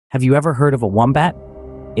Have you ever heard of a wombat?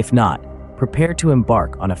 If not, prepare to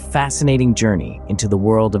embark on a fascinating journey into the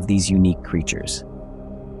world of these unique creatures.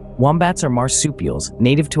 Wombats are marsupials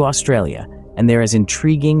native to Australia, and they're as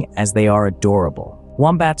intriguing as they are adorable.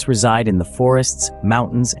 Wombats reside in the forests,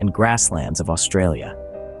 mountains, and grasslands of Australia.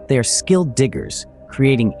 They are skilled diggers,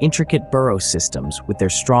 creating intricate burrow systems with their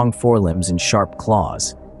strong forelimbs and sharp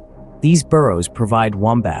claws. These burrows provide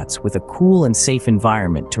wombats with a cool and safe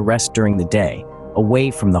environment to rest during the day,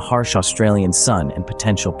 away from the harsh Australian sun and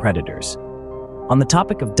potential predators. On the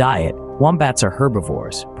topic of diet, wombats are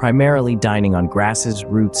herbivores, primarily dining on grasses,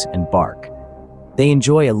 roots, and bark. They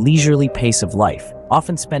enjoy a leisurely pace of life,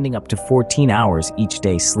 often spending up to 14 hours each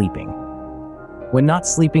day sleeping. When not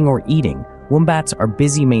sleeping or eating, wombats are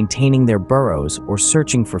busy maintaining their burrows or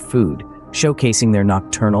searching for food, showcasing their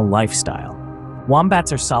nocturnal lifestyle.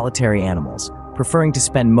 Wombats are solitary animals, preferring to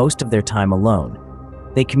spend most of their time alone.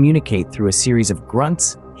 They communicate through a series of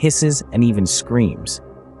grunts, hisses, and even screams.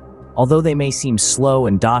 Although they may seem slow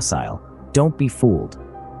and docile, don't be fooled.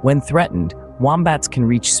 When threatened, wombats can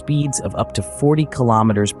reach speeds of up to 40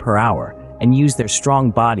 kilometers per hour and use their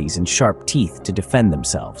strong bodies and sharp teeth to defend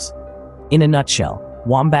themselves. In a nutshell,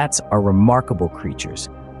 wombats are remarkable creatures,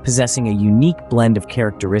 possessing a unique blend of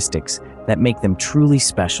characteristics that make them truly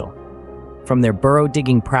special. From their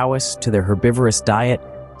burrow-digging prowess to their herbivorous diet,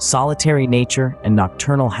 solitary nature, and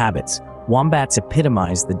nocturnal habits, wombats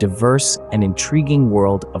epitomize the diverse and intriguing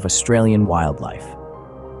world of Australian wildlife.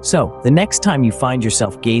 So, the next time you find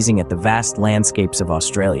yourself gazing at the vast landscapes of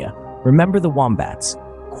Australia, remember the wombats,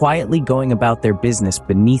 quietly going about their business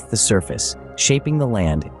beneath the surface, shaping the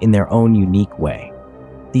land in their own unique way.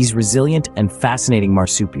 These resilient and fascinating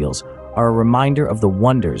marsupials are a reminder of the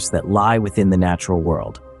wonders that lie within the natural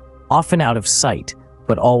world, often out of sight,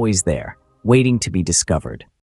 but always there, waiting to be discovered.